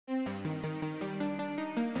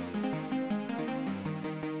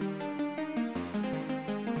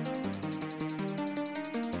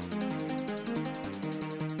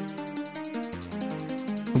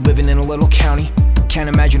living in a little county, can't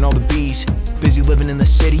imagine all the bees. Busy living in the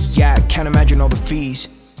city, yeah, can't imagine all the fees.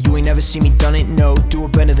 You ain't never seen me done it, no, do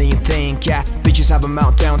it better than you think, yeah. Bitches have a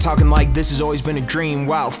meltdown, talking like this has always been a dream.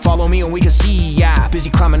 Wow, follow me and we can see, yeah. Busy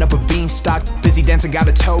climbing up a beanstalk, busy dancing, got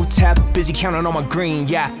a toe tap. Busy counting on my green,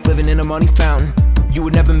 yeah. Living in a money fountain, you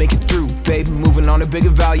would never make it through, babe. Moving on to bigger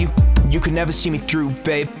value, you could never see me through,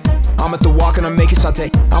 babe. I'm at the walk and I'm making saute.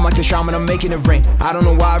 I'm like the shaman, I'm making it rain. I don't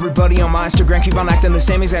know why everybody on my Instagram keep on acting the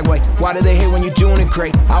same exact way. Why do they hate when you're doing it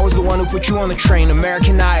great? I was the one who put you on the train.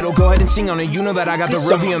 American Idol, go ahead and sing on it. You know that I got the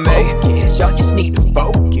real VMA. Focus, y'all just need to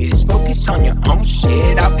focus. Focus on your own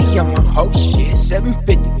shit. I'll be on my whole shit.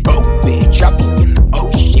 750 boat, bitch. I'll be in the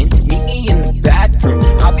ocean. Meet me in the bathroom.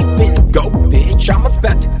 I'll be finna go, bitch. I'm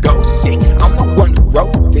about to go sick. I'm the one who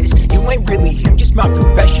wrote this. You ain't really him, just my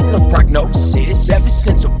professional prognosis. Ever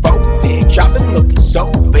since a boat, bitch, I've been looking so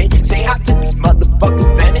lit. Say hi to these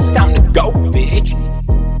motherfuckers, then it's time to go, bitch.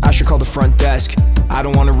 I should call the front desk. I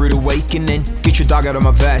don't want a rude awakening. Get your dog out of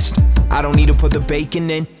my vest. I don't need to put the bacon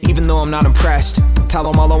in, even though I'm not impressed. Tell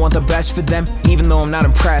them all I want the best for them, even though I'm not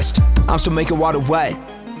impressed. I'm still making water wet.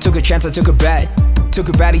 Took a chance, I took a bet. Took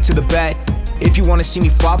a baddie to the bed. If you wanna see me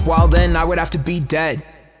flop, well then I would have to be dead.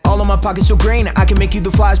 All of my pockets so green, I can make you the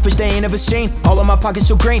flyest bitch they ain't ever seen. All of my pockets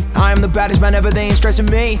so green, I am the baddest man ever, they ain't stressing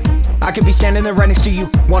me. I could be standing there right next to you,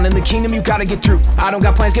 one in the kingdom you gotta get through. I don't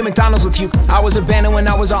got plans, get McDonald's with you. I was abandoned when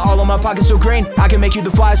I was on. All of my pockets so green, I can make you the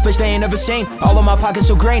flyest bitch they ain't ever seen. All of my pockets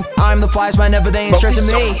so green, I am the flyest man ever, they ain't stressing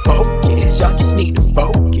me. Focus, y'all just need to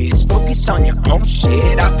focus. Focus on your own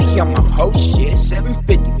shit. I'll be on my whole shit.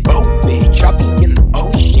 750 boat, bitch. I'll be in the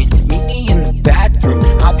ocean. Meet me in the bathroom.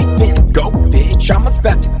 I'll be finna go, bitch. I'm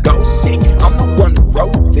about to go sick. I'm the one who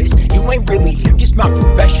wrote this. You ain't really him, just my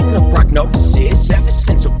professional prognosis. Ever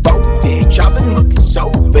since a boat,